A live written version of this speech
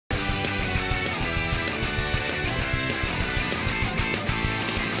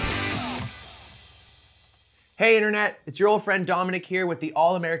Hey Internet, it's your old friend Dominic here with the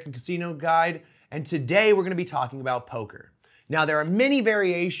All-American Casino Guide, and today we're going to be talking about poker. Now there are many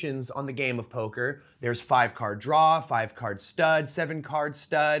variations on the game of poker. There's 5-card draw, 5-card stud, 7-card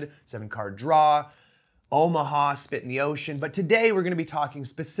stud, 7-card draw, Omaha, spit in the ocean, but today we're going to be talking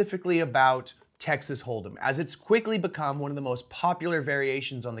specifically about Texas Hold'em, as it's quickly become one of the most popular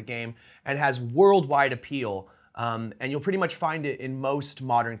variations on the game and has worldwide appeal, and you'll pretty much find it in most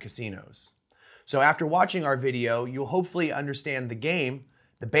modern casinos. So after watching our video, you'll hopefully understand the game,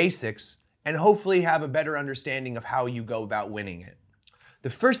 the basics, and hopefully have a better understanding of how you go about winning it. The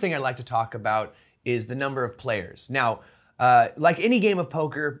first thing I'd like to talk about is the number of players. Now, like any game of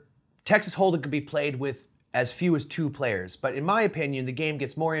poker, Texas Hold'em can be played with as few as 2 players, but in my opinion, the game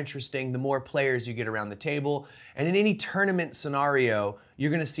gets more interesting the more players you get around the table, and in any tournament scenario,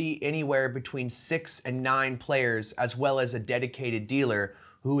 you're gonna see anywhere between 6 and 9 players, as well as a dedicated dealer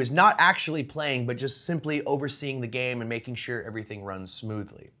who is not actually playing, but just simply overseeing the game and making sure everything runs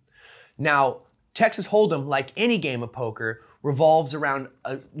smoothly. Now, Texas Hold'em, like any game of poker, revolves around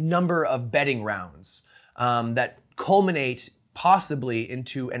a number of betting rounds that culminate possibly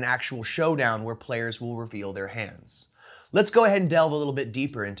into an actual showdown where players will reveal their hands. Let's go ahead and delve a little bit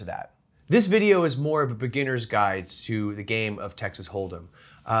deeper into that. This video is more of a beginner's guide to the game of Texas Hold'em.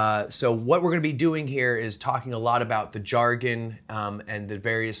 So what we're going to be doing here is talking a lot about the jargon and the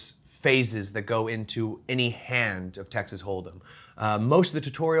various phases that go into any hand of Texas Hold'em. Most of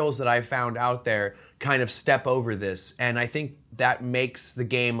the tutorials that I've found out there kind of step over this, and I think that makes the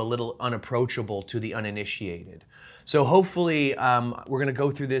game a little unapproachable to the uninitiated. So hopefully we're going to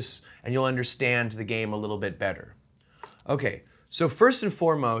go through this and you'll understand the game a little bit better. Okay, so first and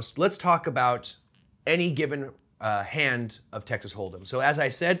foremost, let's talk about any given hand of Texas Hold'em. So as I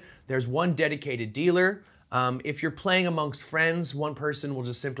said, there's one dedicated dealer. If you're playing amongst friends, one person will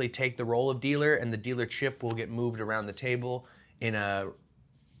just simply take the role of dealer and the dealer chip will get moved around the table in a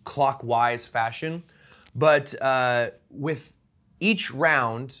clockwise fashion. But with each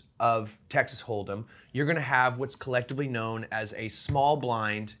round of Texas Hold'em, you're gonna have what's collectively known as a small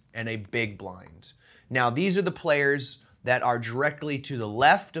blind and a big blind. Now these are the players that are directly to the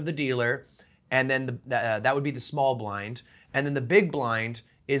left of the dealer, and then that would be the small blind. And then the big blind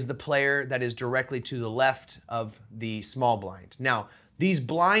is the player that is directly to the left of the small blind. Now, these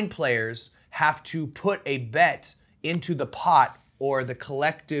blind players have to put a bet into the pot or the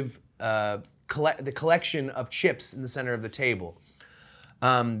collective, the collection of chips in the center of the table.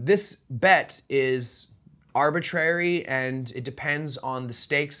 This bet is arbitrary and it depends on the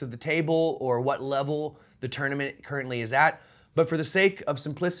stakes of the table or what level the tournament currently is at. But for the sake of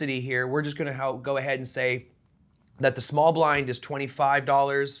simplicity here, we're just gonna go ahead and say that the small blind is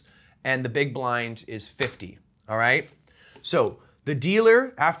 $25 and the big blind is $50, all right? So the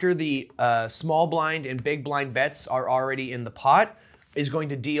dealer, after the small blind and big blind bets are already in the pot, is going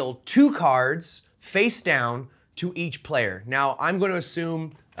to deal 2 cards face down to each player. Now, I'm going to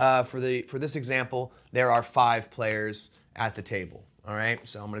assume for this example, there are 5 players at the table, all right?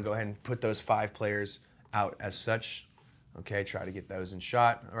 So I'm gonna go ahead and put those 5 players out as such. Okay, try to get those in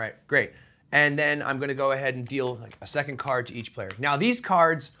shot. All right, great. And then I'm gonna go ahead and deal like a second card to each player. Now these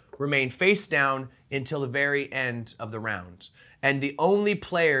cards remain face down until the very end of the round. And the only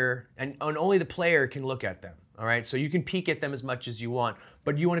player, and only the player can look at them. All right, so you can peek at them as much as you want,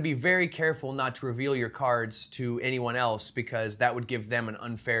 but you wanna be very careful not to reveal your cards to anyone else because that would give them an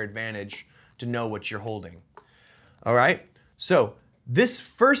unfair advantage to know what you're holding. All right, so this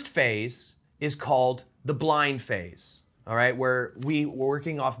first phase is called the blind phase. All right, where we're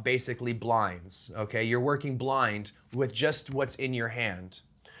working off basically blinds, okay? You're working blind with just what's in your hand.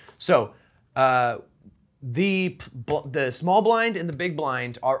 So the small blind and the big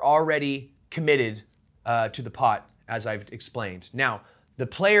blind are already committed to the pot, as I've explained. Now, the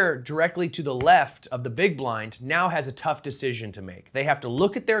player directly to the left of the big blind now has a tough decision to make. They have to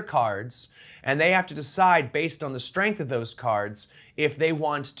look at their cards and they have to decide based on the strength of those cards if they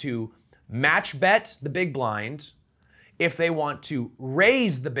want to match bet the big blind, if they want to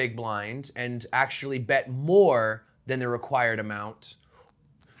raise the big blind and actually bet more than the required amount,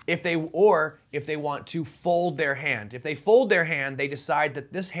 if they want to fold their hand. If they fold their hand, they decide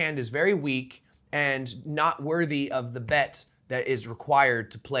that this hand is very weak and not worthy of the bet that is required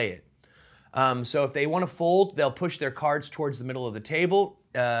to play it. So if they want to fold, they'll push their cards towards the middle of the table,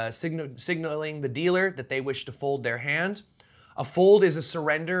 signaling the dealer that they wish to fold their hand. A fold is a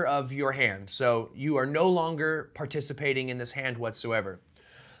surrender of your hand, so you are no longer participating in this hand whatsoever.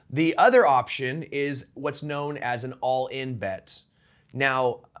 The other option is what's known as an all-in bet.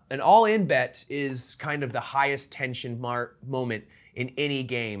 Now, an all-in bet is kind of the highest tension moment in any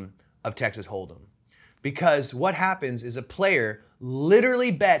game of Texas Hold'em. because what happens is a player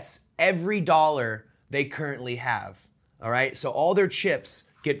literally bets every dollar they currently have. All right, so all their chips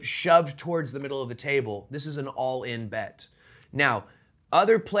get shoved towards the middle of the table. This is an all-in bet. Now,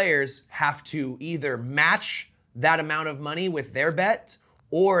 other players have to either match that amount of money with their bet,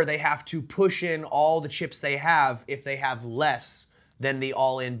 or they have to push in all the chips they have if they have less than the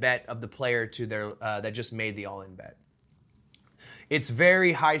all-in bet of the player to their that just made the all-in bet. It's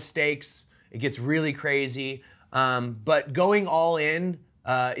very high stakes. It gets really crazy. But going all in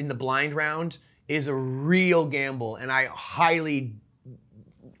the blind round is a real gamble, and I highly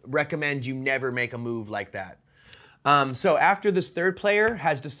recommend you never make a move like that. So after this third player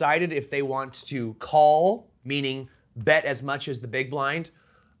has decided if they want to call, meaning bet as much as the big blind,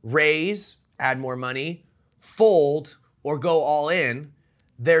 raise, add more money, fold, or go all in,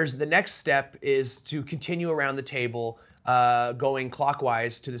 there's the next step is to continue around the table, going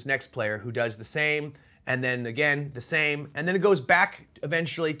clockwise to this next player who does the same, and then again the same, and then it goes back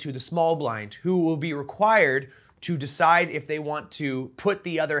eventually to the small blind, who will be required to decide if they want to put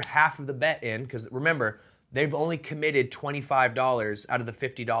the other half of the bet in, because remember, they've only committed $25 out of the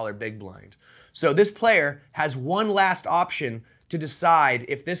 $50 big blind. So this player has one last option to decide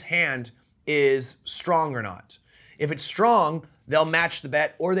if this hand is strong or not. If it's strong, they'll match the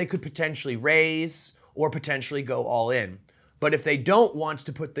bet, or they could potentially raise or potentially go all in. But if they don't want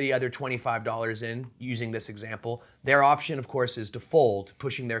to put the other $25 in, using this example, their option, of course, is to fold,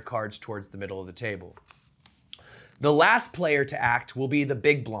 pushing their cards towards the middle of the table. The last player to act will be the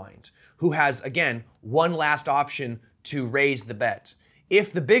big blind, who has, again, one last option to raise the bet.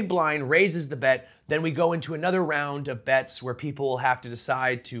 If the big blind raises the bet, then we go into another round of bets where people will have to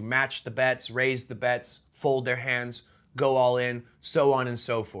decide to match the bets, raise the bets, fold their hands, go all in, so on and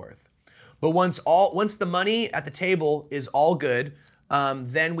so forth. But once the money at the table is all good,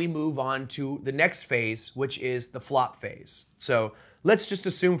 then we move on to the next phase, which is the flop phase. So let's just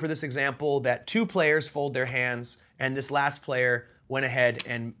assume for this example that two players fold their hands, and this last player went ahead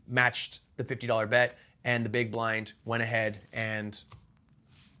and matched the $50 bet, and the big blind went ahead and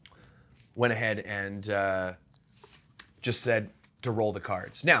just said to roll the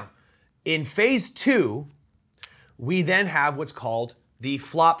cards. Now, in phase 2, we then have what's called the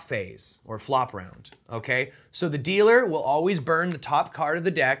flop phase, or flop round, okay? So the dealer will always burn the top card of the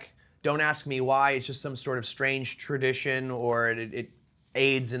deck. Don't ask me why, it's just some sort of strange tradition, or it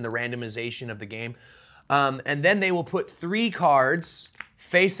aids in the randomization of the game. And then they will put 3 cards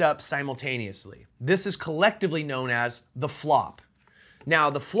face up simultaneously. This is collectively known as the flop.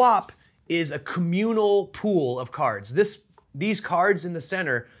 Now, the flop is a communal pool of cards. These cards in the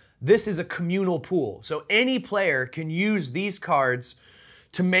center, this is a communal pool. So any player can use these cards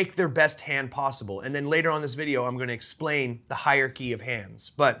to make their best hand possible. And then later on in this video, I'm going to explain the hierarchy of hands.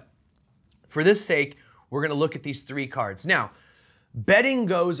 But for this sake, we're going to look at these 3 cards. Now, betting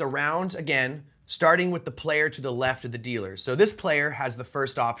goes around again, starting with the player to the left of the dealer. So this player has the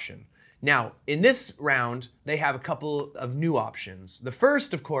first option. Now, in this round, they have a couple of new options. The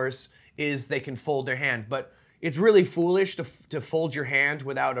first, of course, is they can fold their hand, but it's really foolish to fold your hand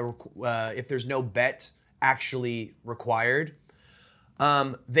without if there's no bet actually required.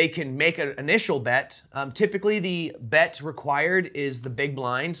 They can make an initial bet. Typically, the bet required is the big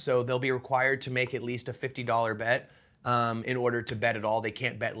blind, so they'll be required to make at least a $50 bet in order to bet at all. They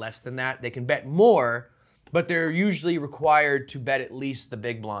can't bet less than that. They can bet more, but they're usually required to bet at least the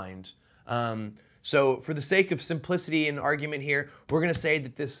big blind. So for the sake of simplicity and argument here, we're going to say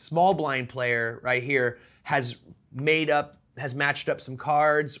that this small blind player right here has matched up some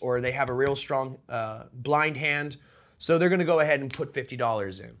cards, or they have a real strong blind hand. So they're going to go ahead and put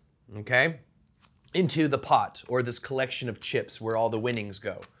 $50 in, okay, into the pot, or this collection of chips where all the winnings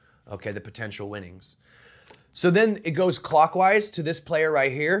go, okay, the potential winnings. So then it goes clockwise to this player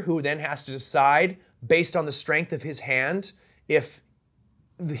right here, who then has to decide, based on the strength of his hand, if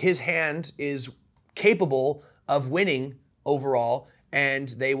his hand is capable of winning overall, and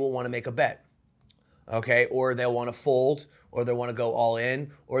they will want to make a bet, okay, or they'll want to fold, or they'll want to go all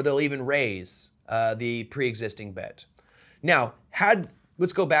in, or they'll even raise the pre-existing bet. Now,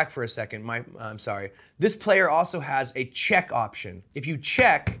 let's go back for a second. I'm sorry. This player also has a check option. If you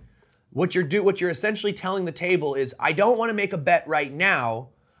check, what you're essentially telling the table is, I don't want to make a bet right now.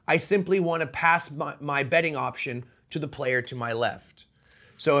 I simply want to pass my betting option to the player to my left.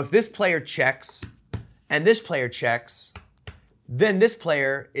 So if this player checks and this player checks, then this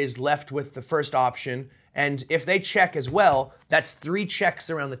player is left with the first option. And if they check as well, that's 3 checks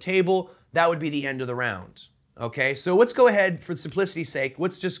around the table. That would be the end of the round. Okay, so let's go ahead, for simplicity's sake,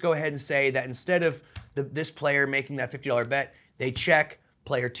 let's just go ahead and say that instead of this player making that $50 bet, they check,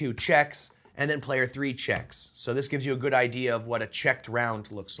 player 2 checks, and then player 3 checks. So this gives you a good idea of what a checked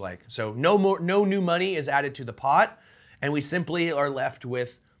round looks like. So no new money is added to the pot, and we simply are left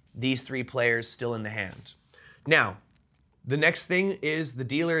with these 3 players still in the hand. Now, the next thing is the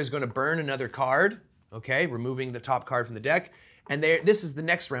dealer is going to burn another card, okay, removing the top card from the deck. And this is the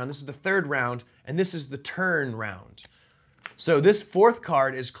next round. This is the 3rd round, and this is the turn round. So this 4th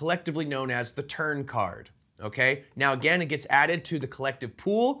card is collectively known as the turn card, okay? Now again, it gets added to the collective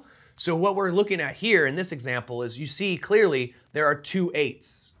pool. So what we're looking at here in this example is you see clearly there are 2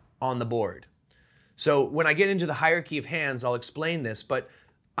 8s on the board. So when I get into the hierarchy of hands, I'll explain this, but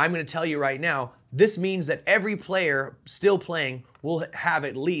I'm going to tell you right now, this means that every player still playing will have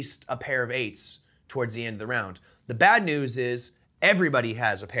at least a pair of 8s towards the end of the round. The bad news is everybody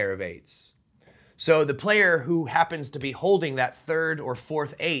has a pair of 8s. So the player who happens to be holding that 3rd or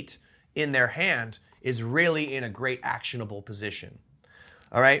 4th 8 in their hand is really in a great actionable position.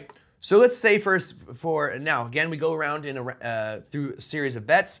 All right. So let's say now again we go around through a series of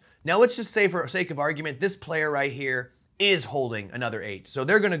bets. Now let's just say for sake of argument, this player right here is holding another 8. So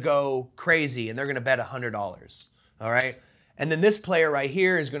they're going to go crazy and they're going to bet $100. All right. And then this player right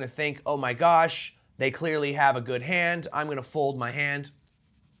here is going to think, oh my gosh, they clearly have a good hand. I'm going to fold my hand.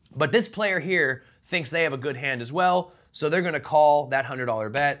 But this player here thinks they have a good hand as well. So they're going to call that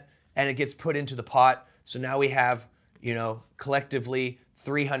 $100 bet and it gets put into the pot. So now we have, collectively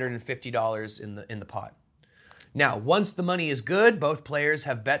 $350 in the pot. Now, once the money is good, both players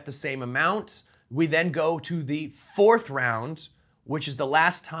have bet the same amount. We then go to the 4th round, which is the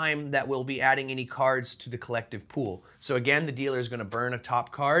last time that we'll be adding any cards to the collective pool. So again, the dealer is going to burn a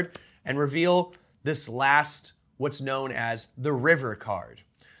top card and reveal this last, what's known as the river card.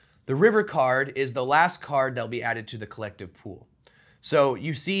 The river card is the last card that'll be added to the collective pool. So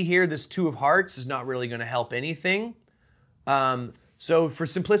you see here, this 2 of hearts is not really going to help anything. So for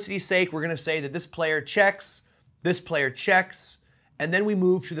simplicity's sake, we're going to say that this player checks, and then we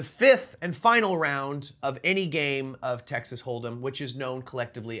move to the 5th and final round of any game of Texas Hold'em, which is known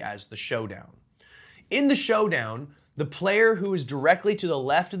collectively as the showdown. In the showdown, the player who is directly to the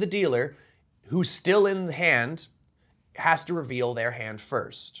left of the dealer, who's still in the hand, has to reveal their hand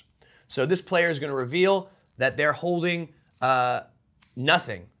first. So this player is going to reveal that they're holding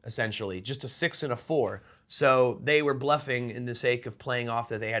nothing, essentially, just a 6 and a 4. So they were bluffing in the sake of playing off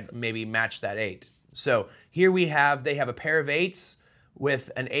that they had maybe matched that 8. So here they have a pair of 8s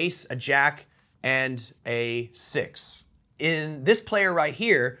with an ace, a jack, and a 6. In this player right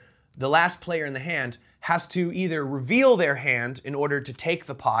here, the last player in the hand has to either reveal their hand in order to take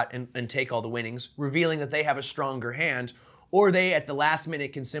the pot and take all the winnings, revealing that they have a stronger hand, or they at the last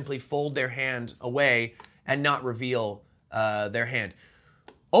minute can simply fold their hand away and not reveal their hand.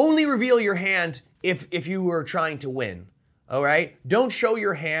 Only reveal your hand if you were trying to win, all right? Don't show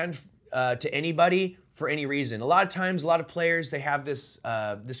your hand to anybody for any reason. A lot of times, a lot of players, they have this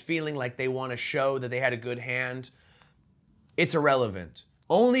feeling like they want to show that they had a good hand. It's irrelevant.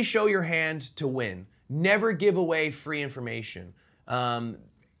 Only show your hand to win. Never give away free information.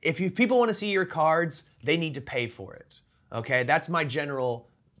 If people want to see your cards, they need to pay for it, okay? That's my general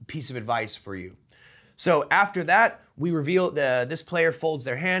piece of advice for you. So after that, we reveal this player folds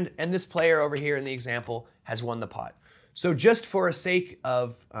their hand, and this player over here in the example has won the pot. So just for a sake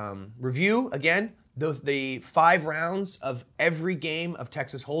of review, again, the 5 rounds of every game of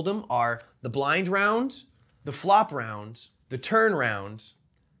Texas Hold'em are the blind round, the flop round, the turn round,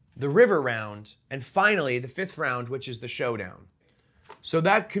 the river round, and finally the 5th round, which is the showdown. So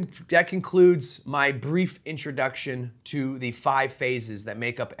that concludes my brief introduction to the 5 phases that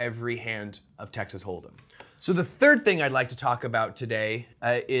make up every hand of Texas Hold'em. So the third thing I'd like to talk about today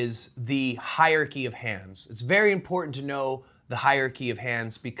is the hierarchy of hands. It's very important to know the hierarchy of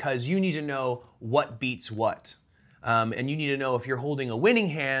hands because you need to know what beats what. And you need to know if you're holding a winning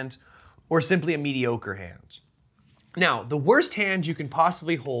hand or simply a mediocre hand. Now, the worst hand you can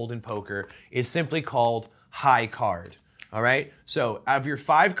possibly hold in poker is simply called high card. All right? So out of your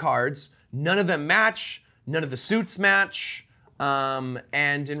 5 cards, none of them match, none of the suits match,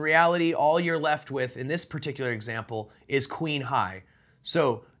 and in reality, all you're left with in this particular example is queen high.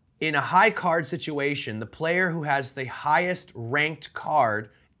 So in a high card situation, the player who has the highest ranked card,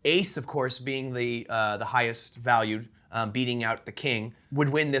 ace of course being the highest valued, beating out the king, would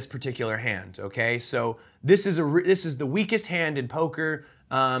win this particular hand, okay? So this is the weakest hand in poker,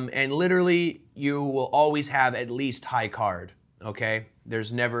 and literally you will always have at least high card, okay?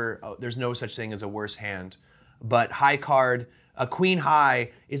 There's no such thing as a worse hand. But high card, a queen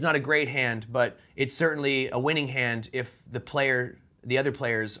high is not a great hand, but it's certainly a winning hand if the other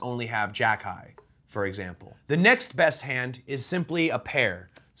players only have jack high, for example. The next best hand is simply a pair.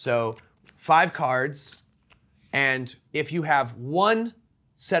 So 5 cards, and if you have one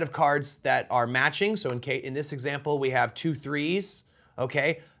set of cards that are matching, so in this example we have 2 3s,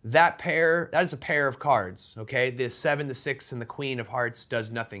 okay, that is a pair of cards, okay? The 7, the 6, and the Queen of Hearts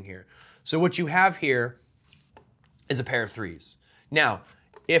does nothing here. So what you have here is a pair of 3s. Now,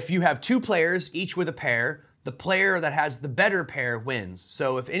 if you have 2 players, each with a pair, the player that has the better pair wins.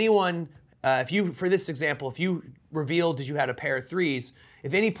 So if anyone, for this example, if you revealed that you had a pair of 3s,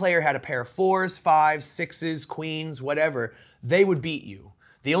 if any player had a pair of 4s, 5s, 6s, queens, whatever, they would beat you.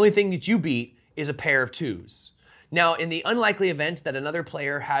 The only thing that you beat is a pair of 2s. Now, in the unlikely event that another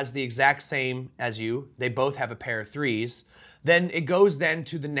player has the exact same as you, they both have a pair of 3s, then it goes then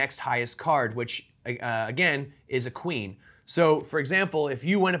to the next highest card, which again is a queen. So, for example, if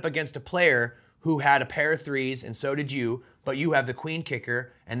you went up against a player who had a pair of 3s and so did you, but you have the queen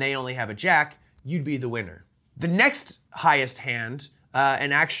kicker and they only have a jack, you'd be the winner. The next highest hand,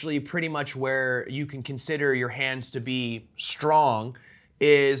 and actually pretty much where you can consider your hands to be strong,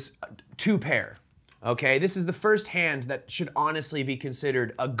 is 2 pair. Okay, this is the first hand that should honestly be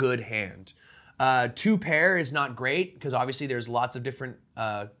considered a good hand. 2 pair is not great because obviously there's lots of different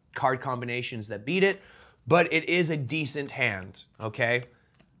card combinations that beat it, but it is a decent hand, okay?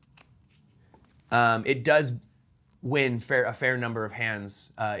 It does win a fair number of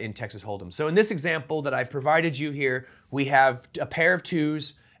hands in Texas Hold'em. So in this example that I've provided you here, we have a pair of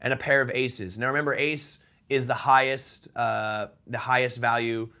 2s and a pair of aces. Now remember, ace is the highest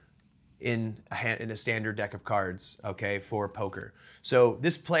value in a standard deck of cards, okay, for poker. So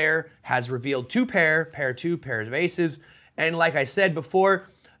this player has revealed 2 pair of 2, pairs of aces, and like I said before,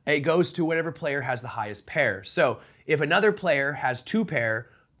 it goes to whatever player has the highest pair. So if another player has 2 pair,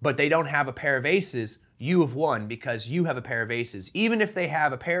 but they don't have a pair of aces, you have won because you have a pair of aces. Even if they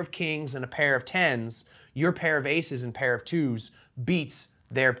have a pair of kings and a pair of 10s, your pair of aces and pair of 2s beats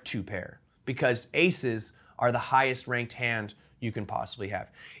their 2 pair because aces are the highest ranked hand you can possibly have.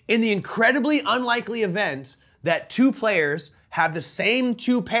 In the incredibly unlikely event that 2 players have the same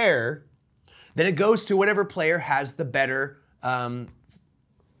 2 pair, then it goes to whatever player has the better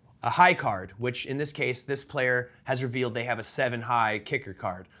a high card, which in this case, this player has revealed they have a 7 high kicker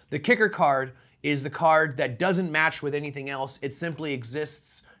card. The kicker card is the card that doesn't match with anything else. It simply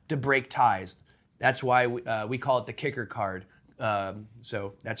exists to break ties. That's why we call it the kicker card.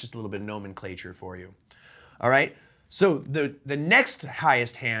 So that's just a little bit of nomenclature for you. All right. So the next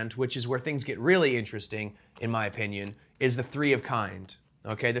highest hand, which is where things get really interesting, in my opinion, is the 3 of kind.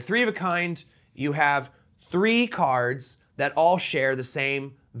 Okay, the 3 of a kind, you have 3 cards that all share the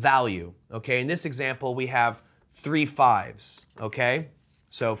same value. Okay, in this example, we have 3 5s. Okay,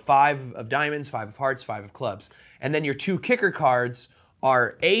 so 5 of diamonds, 5 of hearts, 5 of clubs. And then your 2 kicker cards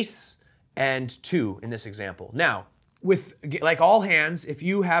are ace and 2 in this example. Now, with like all hands, if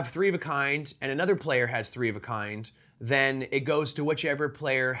you have 3 of a kind and another player has 3 of a kind, then it goes to whichever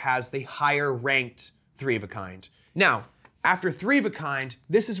player has the higher ranked 3 of a kind. Now, after 3 of a kind,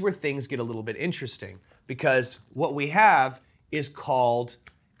 this is where things get a little bit interesting because what we have is called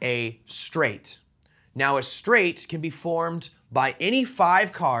a straight. Now, a straight can be formed by any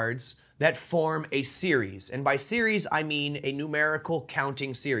 5 cards that form a series. And by series, I mean a numerical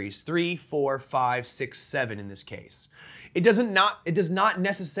counting series, 3, 4, 5, 6, 7 in this case. It does not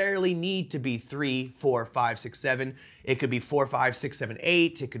necessarily need to be 3, 4, 5, 6, 7. It could be 4, 5, 6, 7,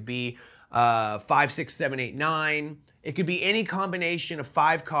 8. It could be 5, 6, 7, 8, 9. It could be any combination of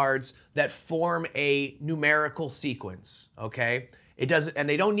 5 cards that form a numerical sequence, okay? And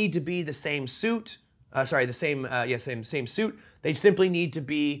they don't need to be the same suit. Same suit. They simply need to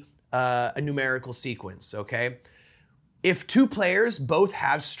be a numerical sequence, okay? If 2 players both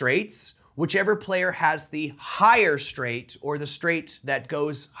have straights, whichever player has the higher straight or the straight that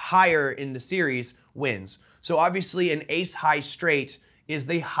goes higher in the series wins. So obviously an ace high straight is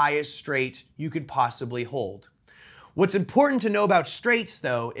the highest straight you could possibly hold. What's important to know about straights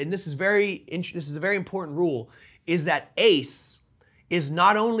though, and this is a very important rule, is that ace is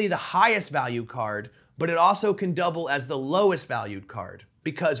not only the highest valued card, but it also can double as the lowest valued card.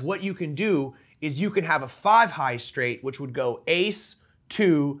 Because what you can do is you can have a 5 high straight, which would go ace,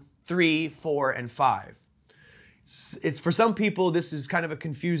 2, 3, 4, and 5. It's for some people, this is kind of a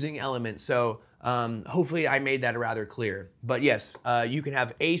confusing element, so hopefully I made that rather clear. But yes, you can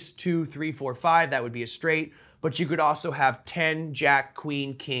have ace, 2, 3, 4, 5, that would be a straight, but you could also have 10, jack,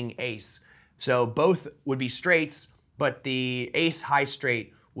 queen, king, ace. So both would be straights, but the ace high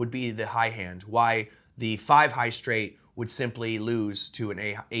straight would be the high hand, why the 5 high straight would simply lose to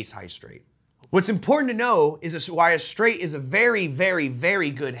an ace high straight. What's important to know is why a straight is a very, very, very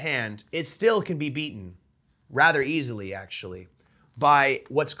good hand, it still can be beaten rather easily, actually. by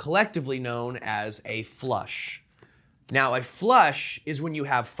what's collectively known as a flush. Now, a flush is when you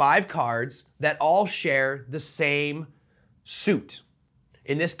have 5 cards that all share the same suit.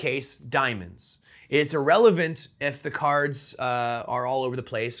 In this case, diamonds. It's irrelevant if the cards are all over the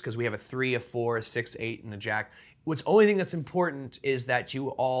place because we have a 3, a 4, a 6, 8, and a jack. What's only thing that's important is that you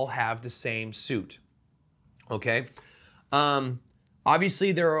all have the same suit. Okay?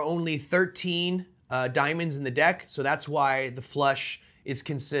 Obviously, there are only 13 diamonds in the deck, so that's why the flush is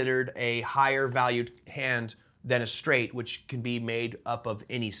considered a higher valued hand than a straight, which can be made up of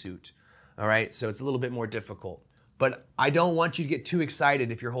any suit. All right? So it's a little bit more difficult. But I don't want you to get too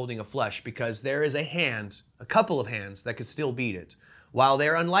excited if you're holding a flush because there is a hand, a couple of hands that could still beat it. While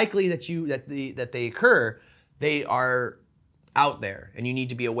they're unlikely that they occur, they are out there and you need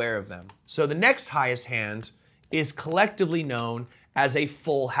to be aware of them. So the next highest hand is collectively known as a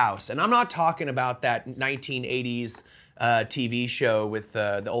full house. And I'm not talking about that 1980s TV show with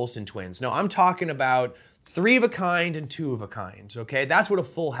the Olsen twins. No, I'm talking about 3 of a kind and 2 of a kind, okay? That's what a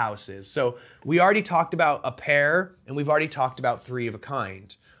full house is. So we already talked about a pair and we've already talked about 3 of a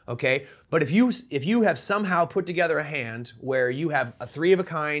kind, okay? But if you have somehow put together a hand where you have a 3 of a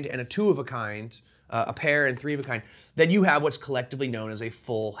kind and a 2 of a kind, a pair and 3 of a kind, then you have what's collectively known as a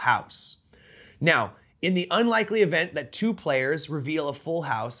full house. Now, in the unlikely event that 2 players reveal a full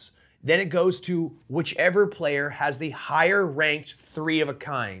house, then it goes to whichever player has the higher ranked 3 of a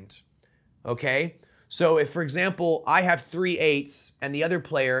kind, okay? So if, for example, I have 3 8s and the other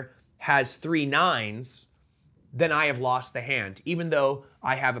player has 3 9s, then I have lost the hand, even though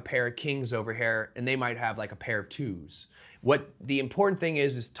I have a pair of kings over here and they might have like a pair of 2s. What the important thing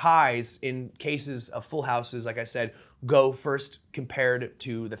is ties in cases of full houses, like I said, go first compared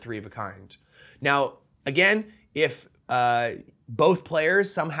to the 3 of a kind. Now, again, if both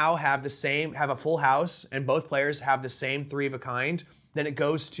players somehow have a full house and both players have the same 3 of a kind, then it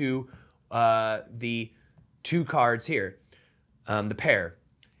goes to the 2 cards here, the pair.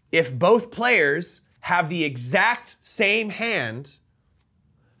 If both players have the exact same hand,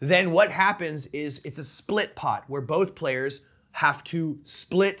 then what happens is it's a split pot where both players have to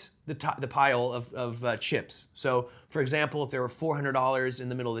split the pile of chips. So, for example, if there were $400 in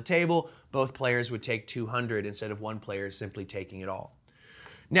the middle of the table, both players would take 200 instead of one player simply taking it all.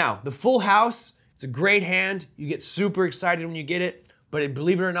 Now, the full house, it's a great hand. You get super excited when you get it. But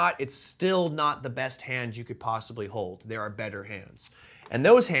believe it or not, it's still not the best hand you could possibly hold. There are better hands. And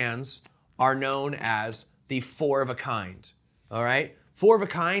those hands are known as the 4 of a kind, all right? 4 of a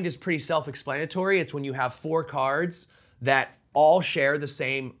kind is pretty self-explanatory. It's when you have 4 cards that all share the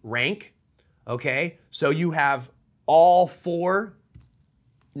same rank, okay? So you have all 4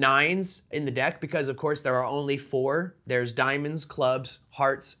 9s in the deck because, of course, there are only 4. There's diamonds, clubs,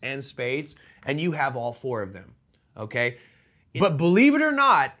 hearts, and spades, and you have all 4 of them, okay? But believe it or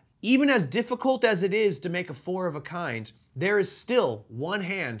not, even as difficult as it is to make a 4 of a kind, there is still one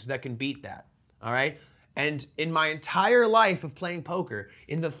hand that can beat that, all right? And in my entire life of playing poker,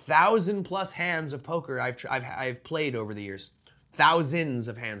 in the 1,000+ hands of poker I've played over the years, thousands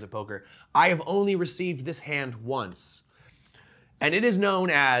of hands of poker, I have only received this hand once. And it is known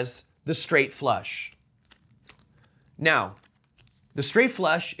as the straight flush. Now, the straight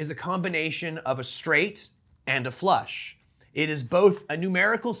flush is a combination of a straight and a flush. It is both a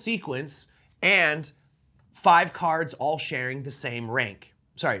numerical sequence and 5 cards all sharing the same rank.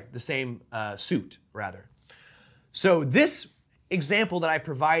 Sorry, the same suit, rather. So this example that I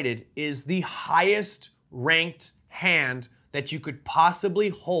provided is the highest ranked hand that you could possibly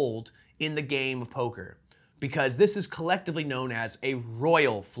hold in the game of poker, because this is collectively known as a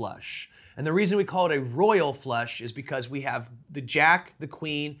royal flush. And the reason we call it a royal flush is because we have the jack, the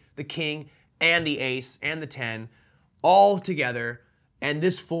queen, the king, and the ace, and the 10 all together, and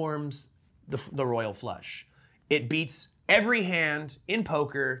this forms the royal flush. It beats every hand in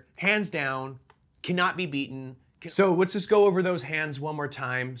poker, hands down, cannot be beaten. So let's just go over those hands one more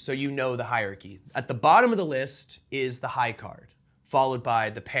time so you know the hierarchy. At the bottom of the list is the high card, followed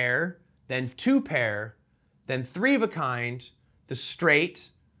by the pair, then 2 pair, then 3 of a kind, the straight,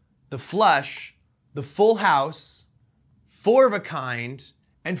 the flush, the full house, 4 of a kind,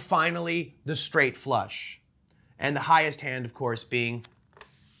 and finally the straight flush. And the highest hand, of course, being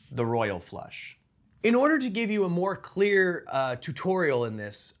the royal flush. In order to give you a more clear tutorial in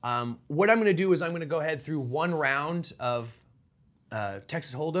this, what I'm gonna do is I'm gonna go ahead through one round of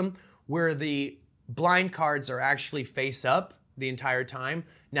Texas Hold'em where the blind cards are actually face up the entire time.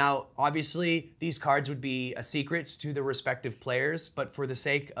 Now, obviously, these cards would be a secret to the respective players, but for the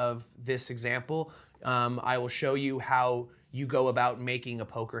sake of this example, I will show you how you go about making a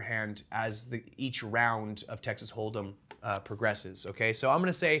poker hand as each round of Texas Hold'em progresses, okay? So I'm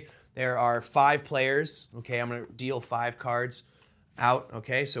gonna say there are 5 players, okay? I'm gonna deal 5 cards out,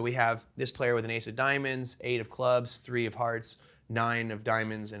 okay? So we have this player with an ace of diamonds, 8 of clubs, 3 of hearts, 9 of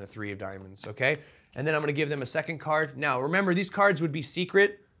diamonds, and a 3 of diamonds, okay? And then I'm gonna give them a second card. Now, remember, these cards would be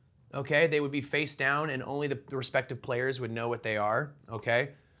secret, okay? They would be face down, and only the respective players would know what they are,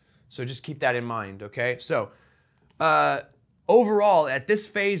 okay? So just keep that in mind, okay? So overall, at this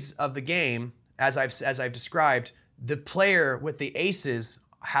phase of the game, as I've described, the player with the aces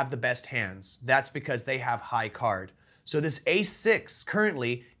have the best hands. That's because they have high card. So this ace-6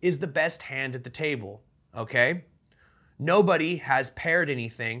 currently is the best hand at the table, okay? Nobody has paired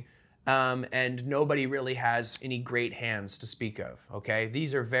anything, and nobody really has any great hands to speak of, okay?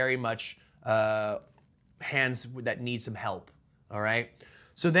 These are very much hands that need some help, all right?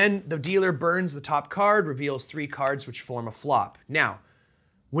 So then the dealer burns the top card, reveals 3 cards which form a flop. Now,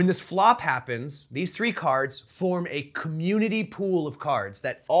 when this flop happens, these 3 cards form a community pool of cards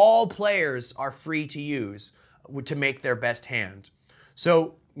that all players are free to use to make their best hand.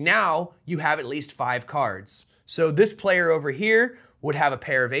 So now you have at least 5 cards. So this player over here would have a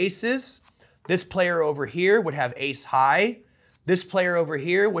pair of aces. This player over here would have ace high. This player over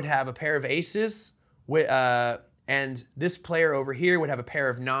here would have a pair of aces. And this player over here would have a pair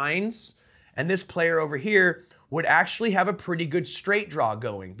of 9s. And this player over here would actually have a pretty good straight draw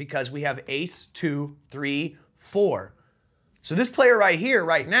going because we have ace, 2, 3, 4. So this player right here,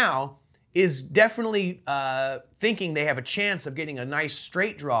 right now, is definitely thinking they have a chance of getting a nice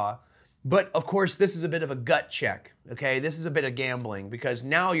straight draw. But of course, this is a bit of a gut check, okay? This is a bit of gambling because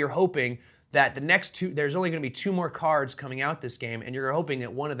now you're hoping that the next 2, there's only gonna be 2 more cards coming out this game, and you're hoping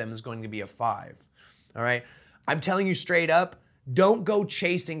that one of them is going to be a 5, all right? I'm telling you straight up, don't go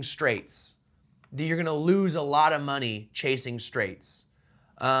chasing straights. You're gonna lose a lot of money chasing straights.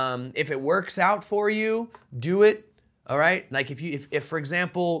 If it works out for you, do it, all right? Like if for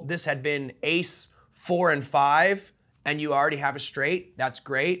example, this had been ace, 4, and 5, and you already have a straight, that's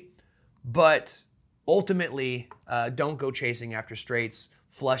great. But ultimately, don't go chasing after straights,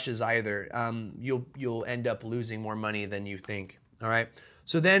 flushes either. You'll end up losing more money than you think, all right?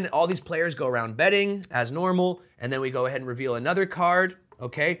 So then all these players go around betting as normal, and then we go ahead and reveal another card,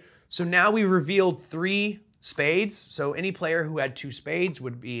 okay? So now we revealed 3 spades. So any player who had 2 spades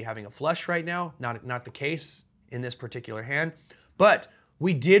would be having a flush right now. Not the case in this particular hand. But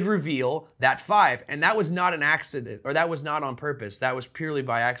we did reveal that 5, and that was not an accident, or that was not on purpose. That was purely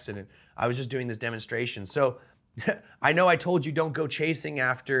by accident. I was just doing this demonstration. So I know I told you don't go chasing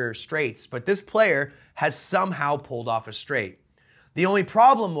after straights, but this player has somehow pulled off a straight. The only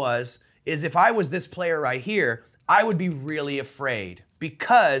problem is if I was this player right here, I would be really afraid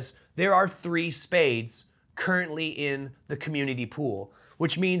because there are 3 spades currently in the community pool,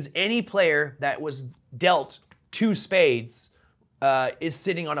 which means any player that was dealt 2 spades is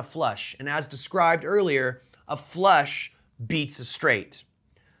sitting on a flush. And as described earlier, a flush beats a straight.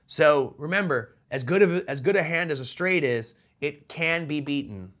 So remember, as good a hand as a straight is, it can be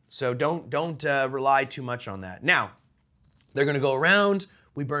beaten. So don't rely too much on that. Now, they're gonna go around,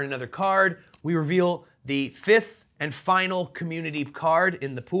 we burn another card, we reveal the 5th and final community card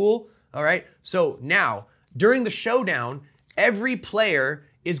in the pool, all right? So now, during the showdown, every player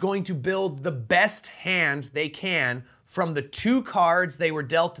is going to build the best hand they can from the 2 cards they were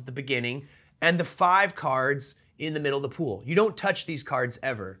dealt at the beginning and the 5 cards in the middle of the pool. You don't touch these cards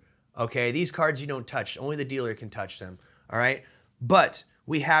ever, okay? These cards you don't touch, only the dealer can touch them, all right? But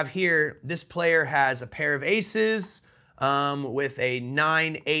we have here, this player has a pair of aces, with a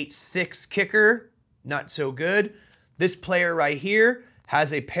 9-8-6 kicker, not so good. This player right here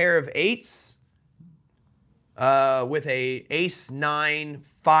has a pair of 8s with a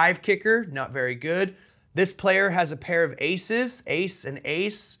ace-9-5 kicker, not very good. This player has a pair of aces, ace and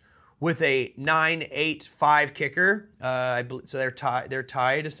ace, with a 9-8-5 kicker. So they're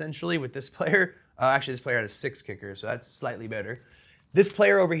tied essentially with this player. Actually, this player had a 6 kicker, so that's slightly better. This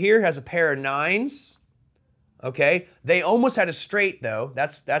player over here has a pair of 9s. Okay, they almost had a straight though.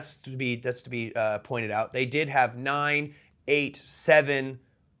 That's to be pointed out. They did have 9, 8, 7,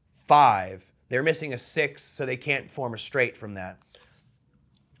 5. They're missing a 6, so they can't form a straight from that.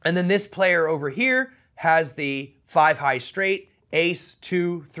 And then this player over here has the 5 high straight, ace,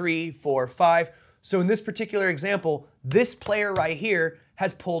 2, 3, 4, 5. So in this particular example, this player right here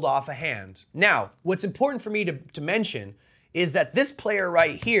has pulled off a hand. Now, what's important for me to mention is that this player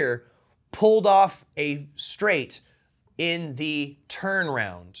right here pulled off a straight in the turn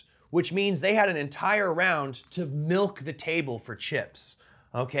round, which means they had an entire round to milk the table for chips,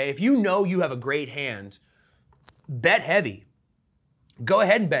 okay? If you know you have a great hand, bet heavy. Go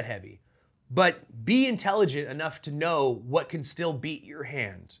ahead and bet heavy. But be intelligent enough to know what can still beat your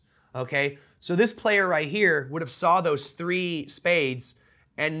hand, okay? So this player right here would have saw those 3 spades,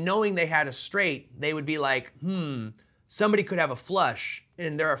 and knowing they had a straight, they would be like, somebody could have a flush,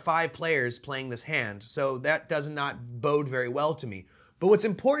 and there are 5 players playing this hand, so that does not bode very well to me. But what's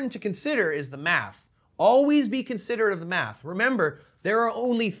important to consider is the math. Always be considerate of the math. Remember, there are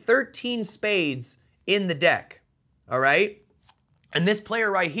only 13 spades in the deck, all right? And this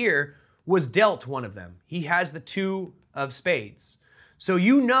player right here was dealt one of them. He has the 2 of spades. So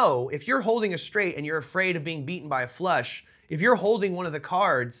you know, if you're holding a straight and you're afraid of being beaten by a flush, if you're holding one of the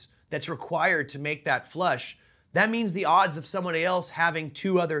cards that's required to make that flush, that means the odds of somebody else having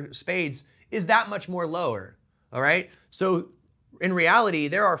 2 other spades is that much more lower, all right? So in reality,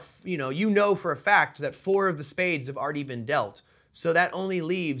 there are, you know for a fact that 4 of the spades have already been dealt. So that only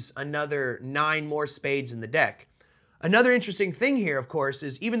leaves another 9 more spades in the deck. Another interesting thing here, of course,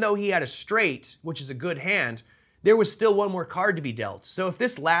 is even though he had a straight, which is a good hand, there was still 1 more card to be dealt. So if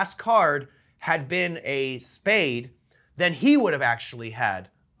this last card had been a spade, then he would have actually had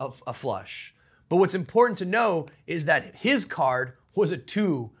a flush. But what's important to know is that his card was a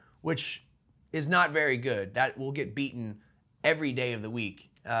 2, which is not very good. That will get beaten every day of the week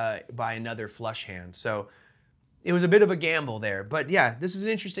by another flush hand. So it was a bit of a gamble there. But yeah, this is an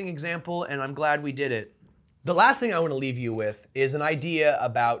interesting example, and I'm glad we did it. The last thing I want to leave you with is an idea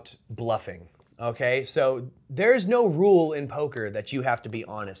about bluffing, okay? So there's no rule in poker that you have to be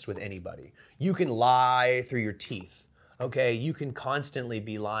honest with anybody. You can lie through your teeth, okay? You can constantly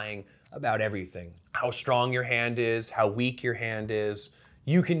be lying about everything. How strong your hand is, how weak your hand is.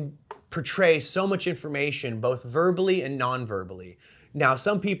 You can portray so much information, both verbally and non-verbally. Now,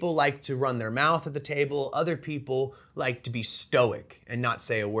 some people like to run their mouth at the table. Other people like to be stoic and not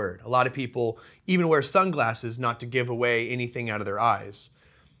say a word. A lot of people even wear sunglasses not to give away anything out of their eyes.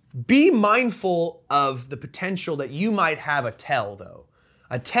 Be mindful of the potential that you might have a tell, though.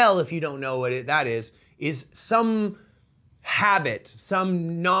 A tell, if you don't know what that is some habit,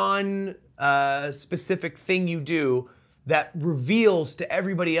 some non-specific thing you do that reveals to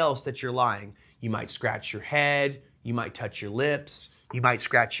everybody else that you're lying. You might scratch your head, you might touch your lips, you might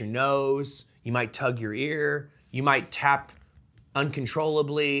scratch your nose, you might tug your ear, you might tap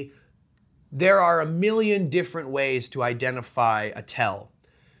uncontrollably. There are a million different ways to identify a tell.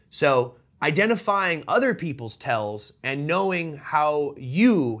 So identifying other people's tells and knowing how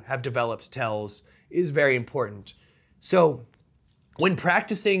you have developed tells is very important. So when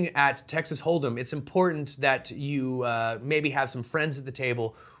practicing at Texas Hold'em, it's important that you maybe have some friends at the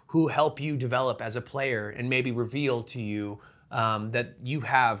table who help you develop as a player and maybe reveal to you that you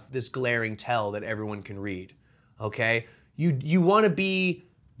have this glaring tell that everyone can read, okay? You want to be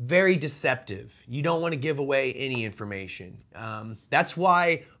very deceptive. You don't want to give away any information. That's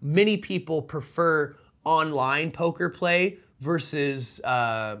why many people prefer online poker play versus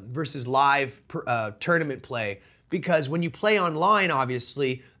live tournament play. Because when you play online,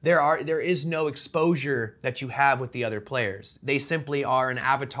 obviously, there is no exposure that you have with the other players. They simply are an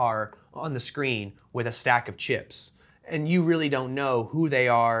avatar on the screen with a stack of chips. And you really don't know who they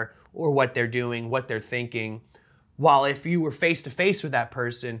are or what they're doing, what they're thinking. While if you were face to face with that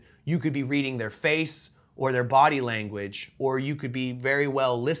person, you could be reading their face or their body language, or you could be very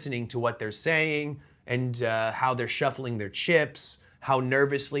well listening to what they're saying and how they're shuffling their chips, how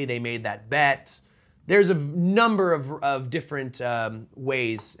nervously they made that bet. There's a number of different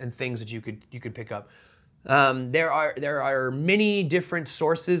ways and things that you could pick up. There are many different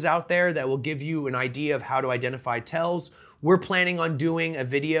sources out there that will give you an idea of how to identify tells. We're planning on doing a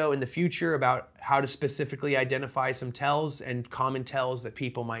video in the future about how to specifically identify some tells and common tells that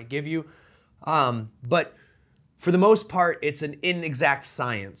people might give you. But for the most part, it's an inexact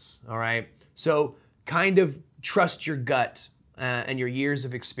science, all right? So kind of trust your gut and your years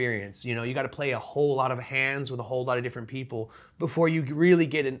of experience. You know, you got to play a whole lot of hands with a whole lot of different people before you really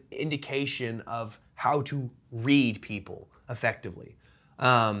get an indication of how to read people effectively.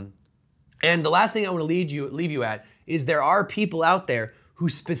 And the last thing I want to leave you at is there are people out there who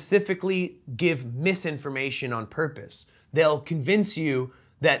specifically give misinformation on purpose. They'll convince you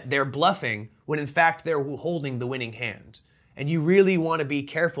that they're bluffing when in fact they're holding the winning hand. And you really want to be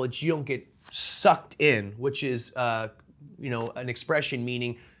careful that you don't get sucked in, which is an expression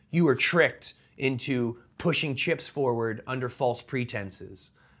meaning you were tricked into pushing chips forward under false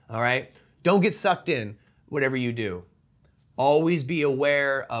pretenses, all right? Don't get sucked in, whatever you do. Always be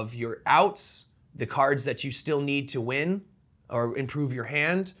aware of your outs, the cards that you still need to win or improve your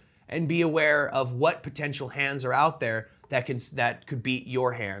hand, and be aware of what potential hands are out there that could beat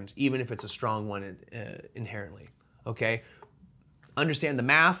your hand, even if it's a strong one inherently. okay? Understand the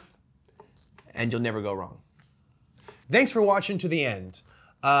math, and you'll never go wrong. Thanks for watching to the end.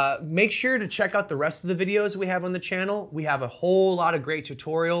 Make sure to check out the rest of the videos we have on the channel. We have a whole lot of great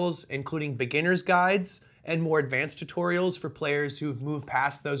tutorials, including beginner's guides and more advanced tutorials for players who've moved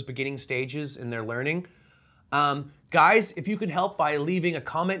past those beginning stages in their learning. Guys, if you could help by leaving a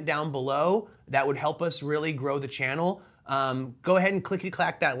comment down below, that would help us really grow the channel. Go ahead and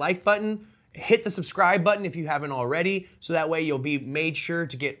clickety-clack that like button. Hit the subscribe button if you haven't already, so that way you'll be made sure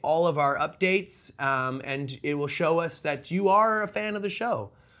to get all of our updates, and it will show us that you are a fan of the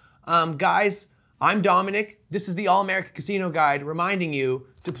show. Guys, I'm Dominic. This is the All-American Casino Guide reminding you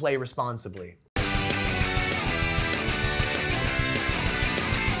to play responsibly.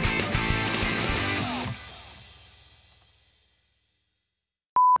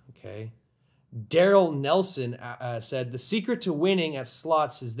 Okay. Daryl Nelson said, the secret to winning at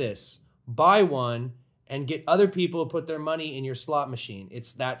slots is this. Buy one and get other people to put their money in your slot machine.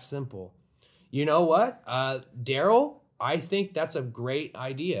 It's that simple. You know what? Daryl, I think that's a great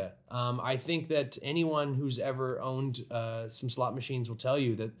idea. I think that anyone who's ever owned some slot machines will tell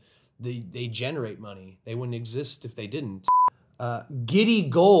you that they generate money. They wouldn't exist if they didn't. Giddy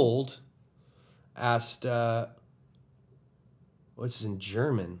Gold asked, what's in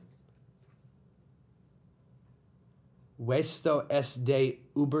German? Weißt du es die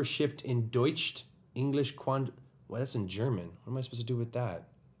Überschrift in Deutsch? English Well, that's in German. What am I supposed to do with that?